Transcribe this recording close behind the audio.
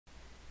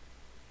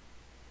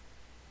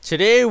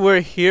Today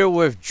we're here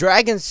with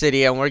Dragon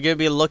City, and we're going to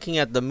be looking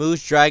at the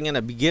Moose Dragon,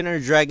 a beginner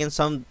dragon.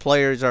 Some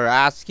players are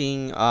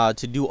asking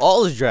to do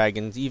all the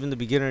dragons, even the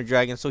beginner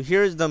dragon. So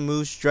here's the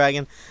Moose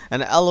Dragon,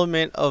 an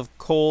element of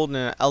cold and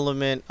an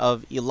element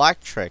of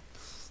electric.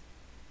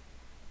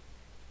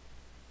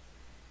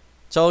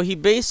 So he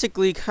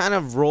basically kind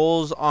of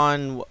rolls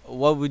on,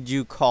 what would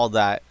you call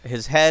that?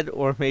 His head,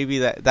 or maybe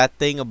that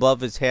thing above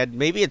his head.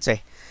 Maybe it's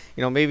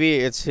maybe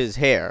it's his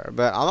hair,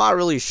 but I'm not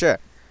really sure.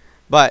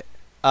 But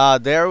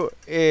there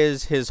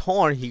is his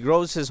horn. He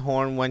grows his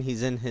horn when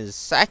he's in his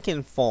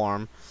second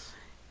form,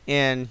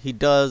 and he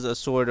does a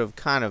sort of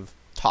kind of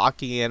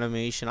talking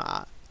animation.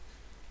 I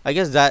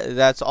guess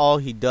that's all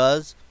he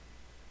does.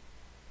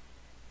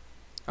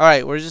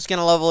 Alright, we're just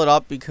gonna level it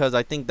up because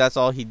I think that's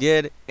all he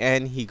did,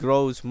 and he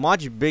grows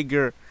much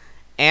bigger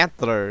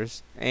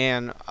antlers,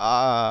 and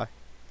I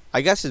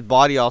guess his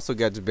body also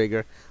gets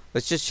bigger.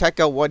 Let's just check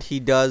out what he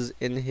does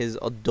in his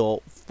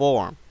adult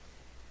form.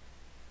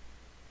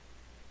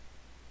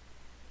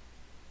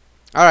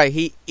 Alright,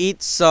 he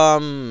eats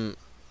some,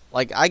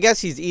 I guess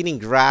he's eating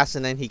grass,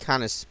 and then he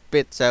kind of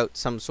spits out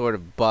some sort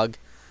of bug.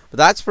 But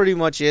that's pretty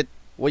much it.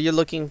 What you're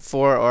looking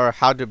for, or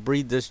how to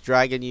breed this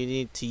dragon, you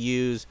need to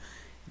use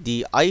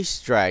the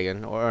ice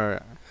dragon,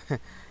 or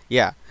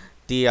yeah,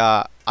 the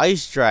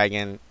ice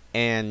dragon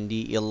and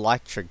the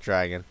electric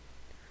dragon.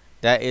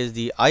 That is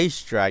the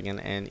ice dragon,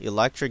 and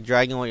electric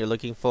dragon, what you're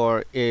looking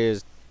for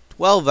is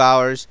 12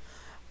 hours.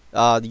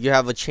 You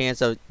have a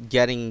chance of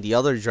getting the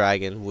other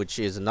dragon, which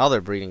is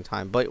another breeding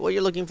time, but what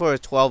you're looking for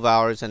is 12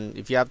 hours, and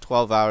if you have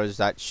 12 hours,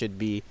 that should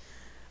be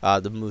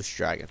the Moose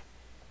Dragon.